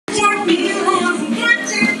Vic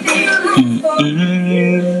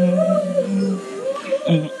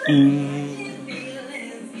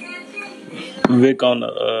on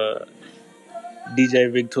the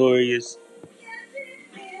DJ Victorious.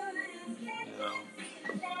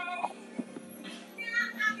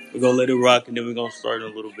 We're gonna let it rock and then we're gonna start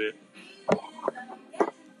in a little bit.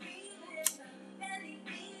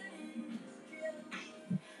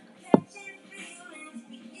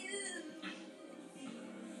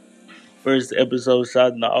 First episode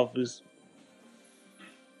shot in the office.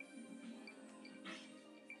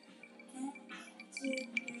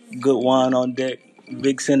 Good wine on deck.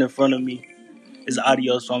 Vic sitting in front of me. It's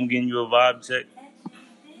audio, so I'm getting you a vibe check.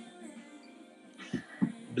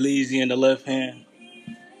 Bleezy in the left hand.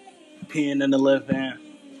 Pen in the left hand.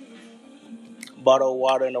 Bottle of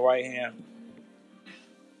water in the right hand.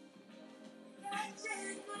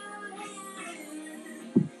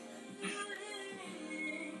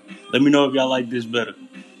 Let me know if y'all like this better.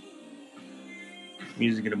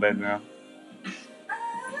 Music in the background.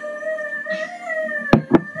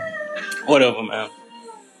 Whatever, man.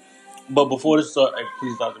 But before the start, hey,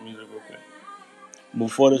 please stop the music real quick.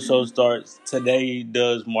 Before the show starts, today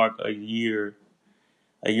does mark a year.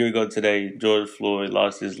 A year ago today, George Floyd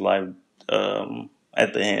lost his life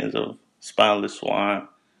at the hands of spineless swine.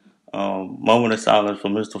 Moment of silence for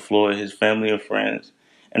Mr. Floyd, his family and friends,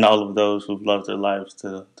 and all of those who've lost their lives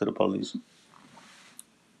to the police.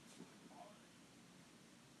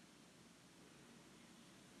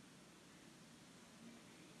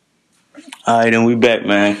 All right, and we back,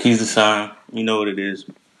 man. Keys to Shine. You know what it is.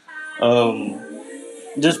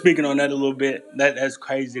 Just speaking on that a little bit. That's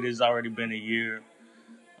crazy. It's already been a year.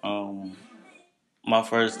 Um, my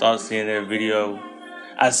first thought seeing that video,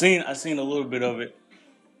 I seen a little bit of it.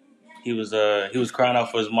 He was crying out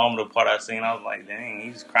for his mom. The part I seen, I was like, dang,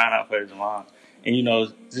 he's crying out for his mom. And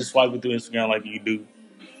just swiping through Instagram like you do.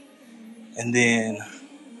 And then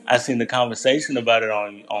I seen the conversation about it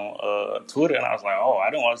on Twitter, and I was like, oh, I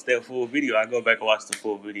didn't watch that full video. I go back and watch the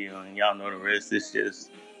full video, and y'all know the rest. It's just,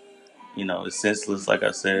 it's senseless, like I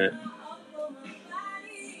said.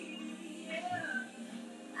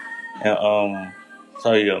 And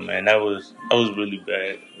so yeah, man, that was really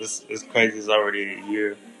bad. It's crazy. It's already a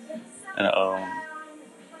year, and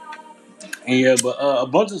yeah, but a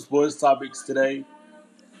bunch of sports topics today.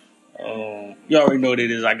 You already know what it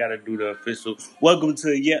is. I gotta do the official. Welcome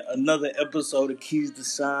to yet another episode of Keys to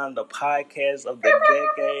Shine, the podcast of the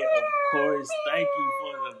decade. Of course, thank you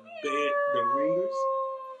for the ringers.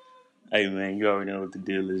 Hey man, you already know what the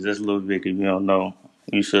deal is. That's Lil Vic. If you don't know,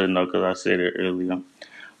 you should know because I said it earlier.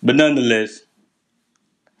 But nonetheless,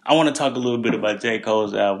 I want to talk a little bit about J.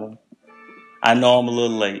 Cole's album. I know I'm a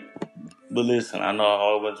little late, but listen, I know a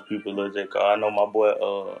whole bunch of people love J. Cole. I know my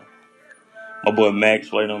boy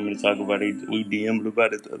Max waiting on me to talk about it. We DM'd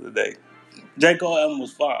about it the other day. J. Cole album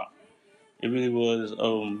was fire. It really was.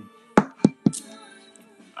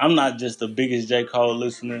 I'm not just the biggest J. Cole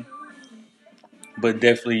listener, but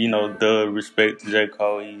definitely, the respect to J.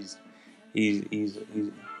 Cole. He's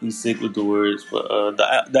sick with the words. But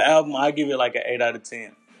the album, I give it like an 8 out of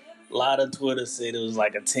 10. A lot of Twitter said it was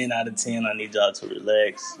like a 10 out of 10. I need y'all to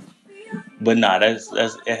relax. But nah,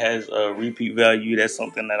 it has a repeat value. That's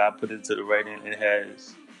something that I put into the rating. It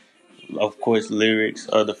has, of course, lyrics.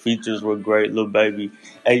 The features were great. Lil Baby.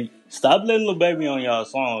 Hey, stop letting Lil Baby on y'all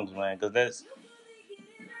songs, man, because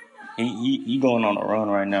he going on a run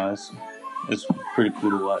right now. It's pretty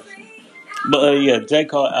cool to watch. But yeah, J.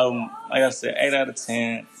 Cole album, like I said, 8 out of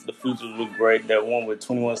 10. The features were great. That one with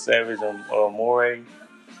 21 Savage and Morey.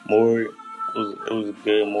 Morey it was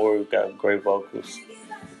good. Morey got great vocals.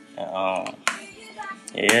 And,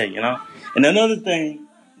 yeah. And another thing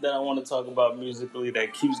that I want to talk about musically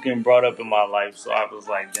that keeps getting brought up in my life, so I was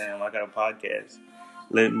like, damn, I got a podcast.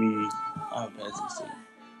 I'll pass this to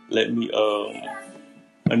you.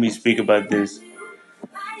 Let me speak about this.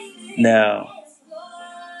 Now,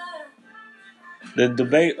 the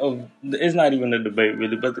debate it's not even a debate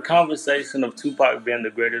really, but the conversation of Tupac being the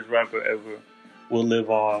greatest rapper ever will live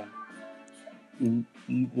on,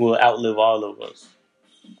 will outlive all of us.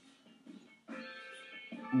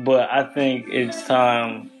 But I think it's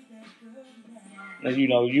time,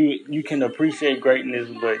 you can appreciate greatness,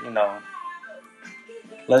 but,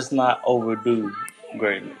 let's not overdo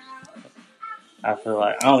greatness. I feel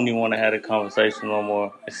like I don't even want to have a conversation no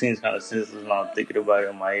more. It seems kind of senseless now I'm thinking about it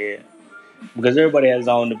in my head. Because everybody has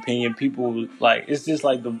their own opinion. People, like, it's just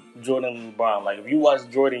like the Jordan and LeBron. Like, if you watch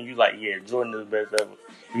Jordan, you like, yeah, Jordan is the best ever.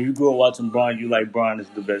 If you grew up watching Bron, you like Bron is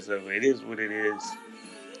the best ever. It is what it is.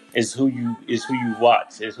 It's who you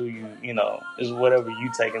watch. It's who it's whatever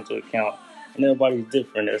you take into account and everybody's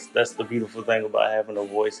different. That's the beautiful thing about having a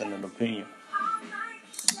voice and an opinion.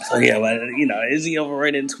 So yeah, but is he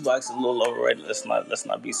overrated? Tupac's a little overrated. Let's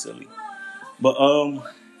not be silly. But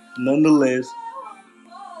nonetheless,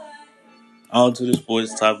 on to the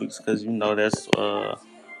sports topics because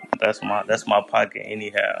that's my pocket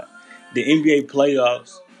anyhow. The NBA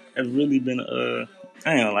playoffs have really been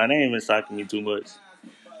I ain't gonna lie, they ain't been shocking me too much.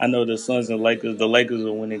 I know the Suns and Lakers. The Lakers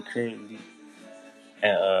are winning currently,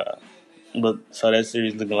 and but so that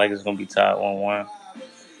series looking like it's gonna be tied 1-1.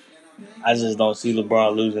 I just don't see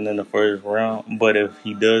LeBron losing in the first round. But if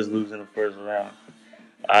he does lose in the first round,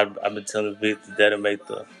 I've been telling Vic that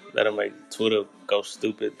that'll make Twitter go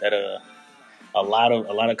stupid. That a lot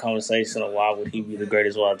of conversation on why would he be the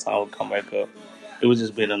greatest of all time would come back up. It was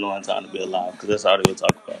just been annoying time to be alive because that's all they would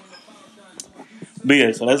talk about. But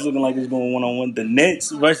yeah, so that's looking like it's going 1-on-1. The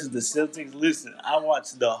Nets versus the Celtics. Listen, I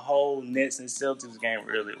watched the whole Nets and Celtics game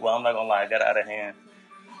early. Well, I'm not gonna lie, I got out of hand.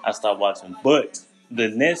 I stopped watching, but the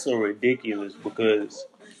Nets are ridiculous because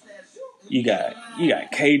you got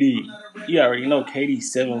KD. You already know KD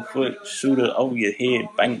 7 foot shooter over your head,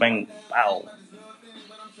 bang bang, bow.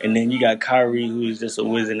 And then you got Kyrie, who is just a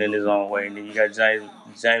wizard in his own way. And then you got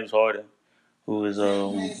James Harden, who is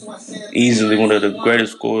easily one of the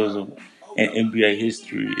greatest scorers in NBA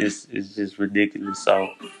history. Is just ridiculous. So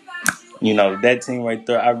that team right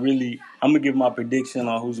there. I'm gonna give my prediction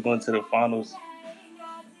on who's going to the finals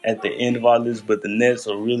at the end of all this. But the Nets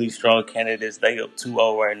are really strong candidates. They up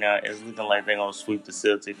 2-0 right now. It's looking like they're gonna sweep the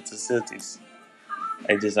Celtics. The Celtics,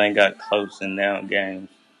 they just ain't got close in down games.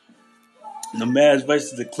 The Mavs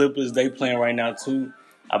versus the Clippers, they playing right now too.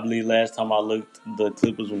 I believe last time I looked, the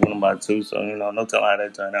Clippers were winning by 2, so no telling how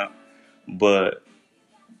that turned out. But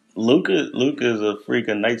Luka is a freak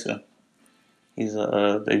of nature. He's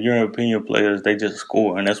the European players. They just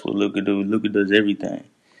score, and that's what Luka do. Luka does everything.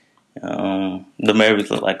 The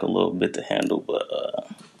Mavericks look like a little bit to handle, but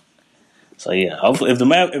so yeah. Hopefully, if the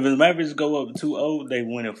Mavericks go up 2-0, they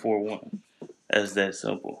win it 4-1. That's that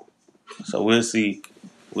simple. So we'll see.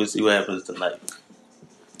 We'll see what happens tonight.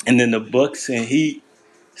 And then the Bucks and Heat.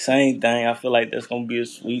 Same thing. I feel like that's gonna be a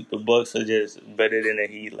sweep. The Bucks are just better than the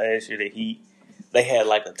Heat. Last year, the Heat they had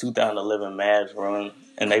like a 2011 Mavs run,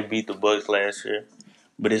 and they beat the Bucks last year.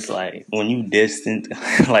 But it's like when you distant,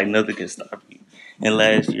 like nothing can stop you. And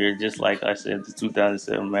last year, just like I said, the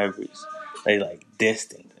 2007 Mavericks, they like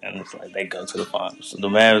distant, and it's like they go to the finals. So the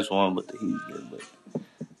Mavs won, but the Heat did. But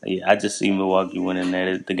yeah, I just see Milwaukee winning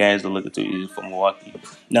that. The games are looking too easy for Milwaukee.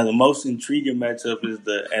 Now, the most intriguing matchup is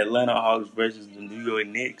the Atlanta Hawks versus the New York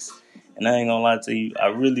Knicks. And I ain't gonna lie to you,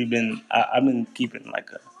 I've been keeping like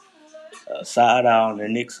a side eye on the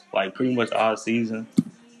Knicks like pretty much all season.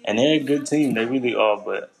 And they're a good team, they really are.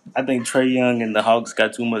 But I think Trae Young and the Hawks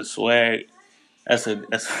got too much swag. That's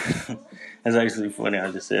that's actually funny. I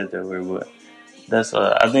just said that word, but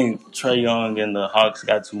I think Trae Young and the Hawks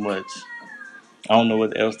got too much. I don't know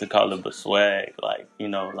what else to call it, but swag, like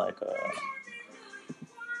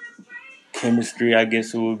chemistry. I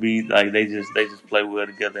guess it would be like they just play well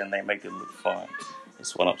together and they make it look fun.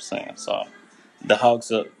 That's what I'm saying. So the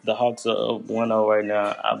Hawks are up 1-0 right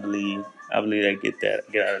now. I believe they get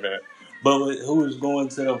out of there. But who is going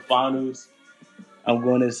to the finals? I'm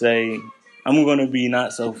going to say I'm going to be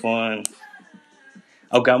not so fun.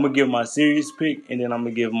 Okay, I'm gonna give my serious pick, and then I'm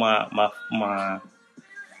gonna give my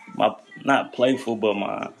not playful, but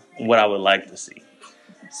my what I would like to see.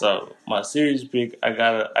 So my serious pick, I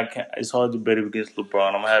can't. It's hard to bet against LeBron.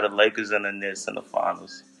 I'm gonna have the Lakers and the Nets in the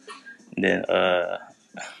finals. And then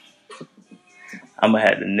I'm gonna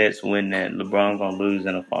have the Nets win that. LeBron gonna lose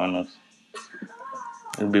in the finals.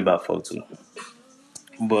 It'll be about 4-2.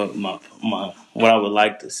 But my what I would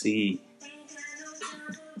like to see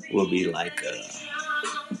would be like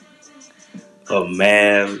a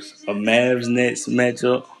Mavs Nets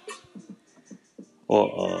matchup,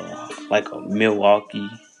 or like a Milwaukee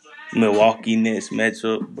Nets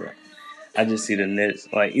matchup, bro. I just see the Nets,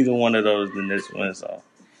 like either one of those, the Nets win. So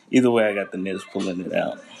either way, I got the Nets pulling it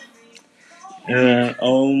out.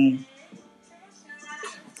 And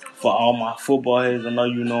for all my football heads, I know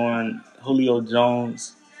you knowing Julio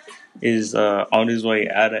Jones is on his way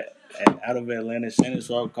out of Atlanta. Shannon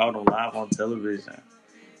Sharp called him live on television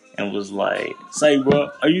and was like, "Say,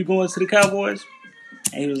 bro, are you going to the Cowboys?"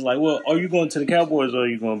 And he was like, "Well, are you going to the Cowboys or are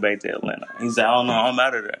you going back to Atlanta?" He said, "Oh no, I'm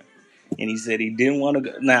out of there." And he said he didn't want to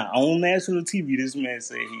go. Now, on national TV, this man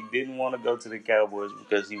said he didn't want to go to the Cowboys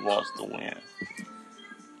because he wants to win.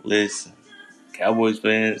 Listen, Cowboys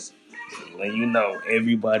fans, when you know,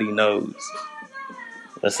 everybody knows.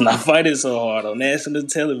 Let's not fight it so hard on national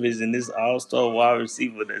television. This all-star wide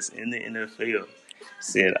receiver that's in the NFL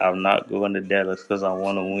Said I'm not going to Dallas because I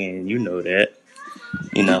want to win. You know that.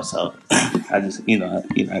 So I just,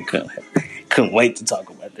 I couldn't wait to talk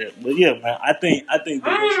about that. But yeah, man, I think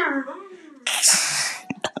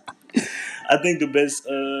the best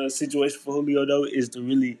situation for Julio though is to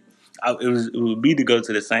really, it would be to go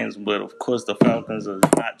to the Saints, but of course the Falcons are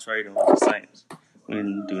not trading with the Saints. We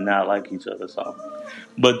do not like each other, so.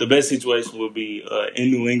 But the best situation would be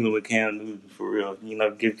in New England with Cam Newton for real.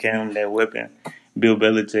 Give Cam that weapon. Bill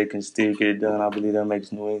Belichick can still get it done. I believe that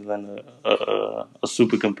makes New England a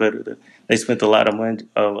super competitor. They spent a lot of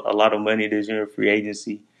money this year in free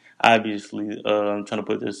agency. Obviously, trying to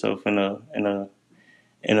put themselves in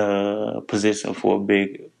a position for a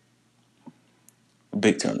big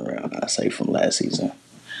turnaround. I say from last season.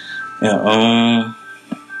 Yeah.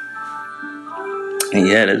 And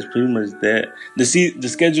yeah, that's pretty much that. The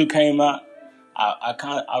schedule came out.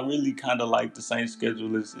 I really kind of like the same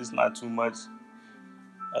schedule. It's not too much.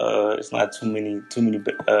 It's not too many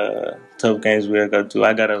tough games we got to.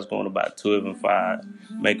 I got us going about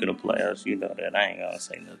 12-5, making the playoffs. You know that I ain't gonna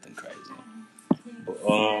say nothing crazy. But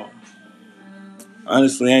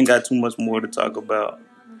honestly, I ain't got too much more to talk about.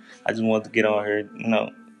 I just wanted to get on here,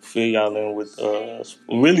 fill y'all in with.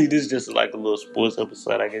 Really, this is just like a little sports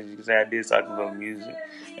episode. I guess you could say I did talk about music,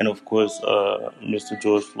 and of course, Mr.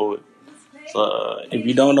 George Floyd. So if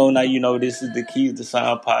you don't know now, you know this is the Keys to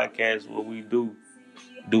Sound podcast. What we do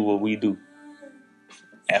what we do.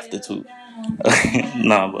 After two,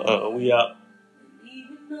 nah, but we out.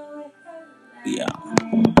 We out.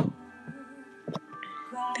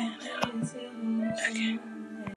 Damn, okay.